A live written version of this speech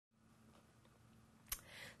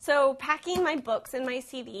So packing my books and my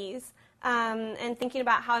CDs, and thinking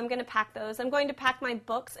about how I'm going to pack those. I'm going to pack my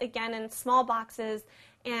books again in small boxes,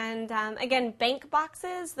 and again, bank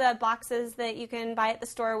boxes, the boxes that you can buy at the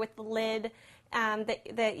store with the lid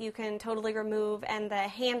that you can totally remove, and the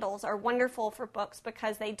handles are wonderful for books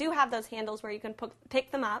because they do have those handles where you can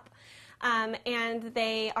pick them up, and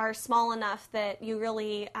they are small enough that you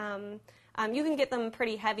really you can get them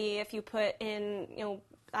pretty heavy if you put in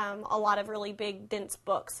a lot of really big, dense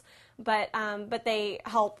books, but they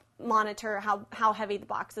help monitor how heavy the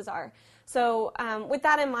boxes are. So with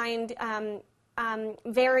that in mind,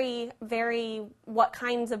 vary what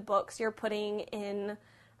kinds of books you're putting in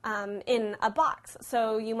a box.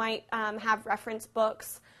 So you might have reference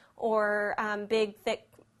books or big, thick,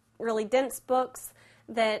 really dense books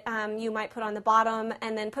that you might put on the bottom,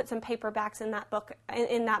 and then put some paperbacks in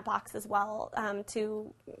that box as well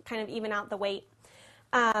to kind of even out the weight.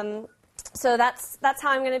 So that's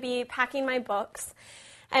how I'm going to be packing my books.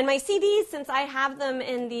 And my CDs, since I have them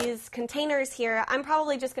in these containers here, I'm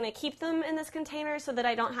probably just going to keep them in this container so that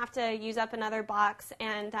I don't have to use up another box,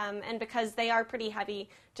 and because they are pretty heavy,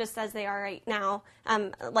 just as they are right now,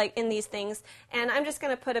 like in these things. And I'm just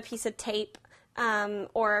going to put a piece of tape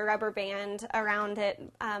or a rubber band around it,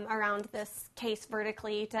 around this case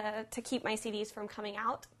vertically to keep my CDs from coming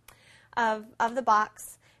out of the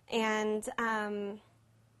box.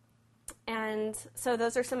 And so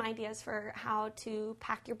those are some ideas for how to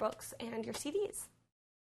pack your books and your CDs.